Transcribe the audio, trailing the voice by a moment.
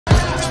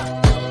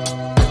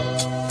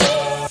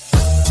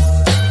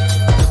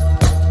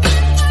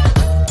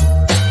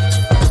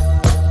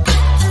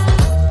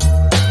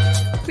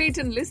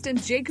on List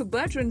and Jacob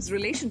Bertrand's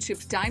relationship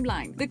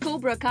timeline. The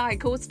Cobra Kai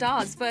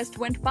co-stars first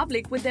went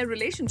public with their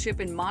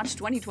relationship in March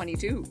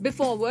 2022.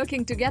 Before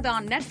working together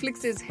on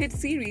Netflix's hit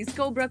series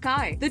Cobra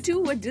Kai, the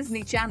two were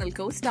Disney Channel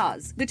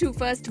co-stars. The two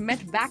first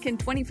met back in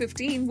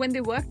 2015 when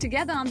they worked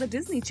together on the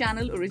Disney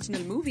Channel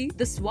original movie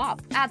The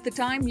Swap. At the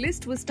time,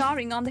 List was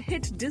starring on the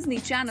hit Disney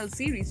Channel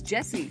series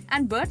Jessie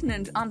and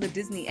Bertrand on the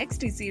Disney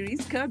XD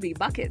series Kirby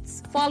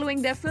Buckets.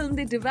 Following their film,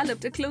 they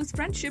developed a close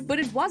friendship, but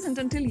it wasn't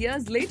until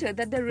years later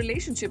that their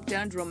relationship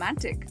turned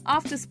romantic.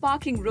 After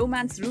sparking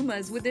romance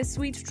rumors with their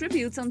sweet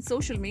tributes on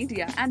social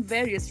media and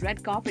various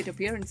red carpet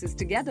appearances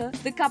together,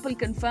 the couple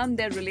confirmed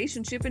their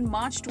relationship in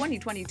March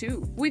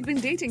 2022. "We'd been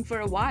dating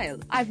for a while.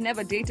 I've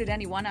never dated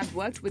anyone I've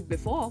worked with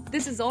before.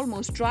 This is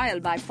almost trial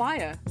by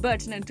fire,"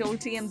 Bertrand told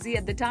TMZ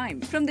at the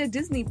time. From their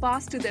Disney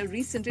past to their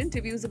recent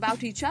interviews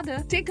about each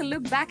other, take a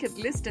look back at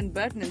List and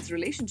Bertrand's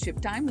relationship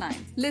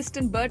timeline. List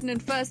and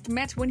Bertrand first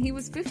met when he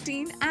was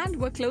 15 and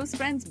were close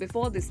friends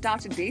before they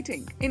started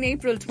dating. In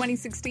April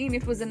 2016,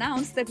 it was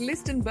announced that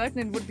List and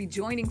Bertrand would be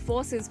joining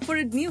forces for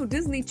a new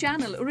Disney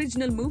Channel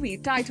original movie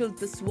titled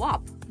The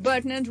Swap.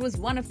 Bertrand was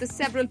one of the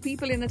several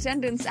people in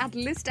attendance at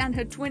List and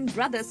her twin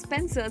brother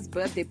Spencer's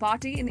birthday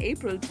party in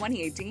April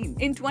 2018.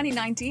 In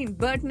 2019,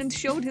 Bertrand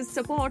showed his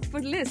support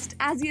for List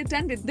as he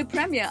attended the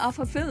premiere of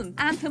her film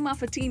Anthem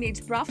of a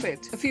Teenage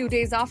Prophet. A few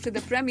days after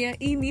the premiere,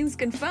 E! News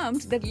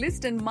confirmed that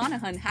List and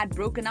Monahan had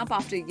broken up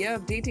after a year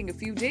of dating a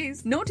few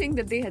days, noting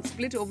that they had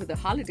split over the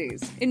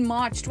holidays. In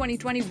March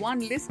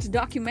 2021, List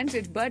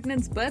documented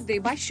Bertrand's birthday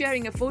by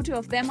sharing a photo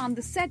of them on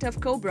the set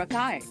of Cobra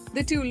Kai.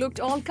 The two looked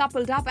all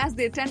coupled up as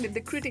they attended the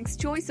Critics'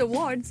 Choice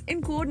Awards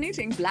in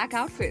coordinating black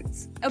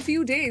outfits. A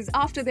few days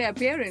after their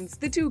appearance,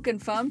 the two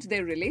confirmed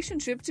their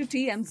relationship to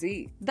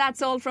TMZ.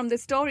 That's all from the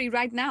story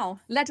right now.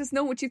 Let us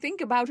know what you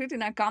think about it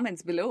in our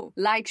comments below.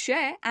 Like,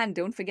 share, and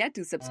don't forget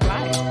to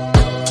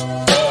subscribe.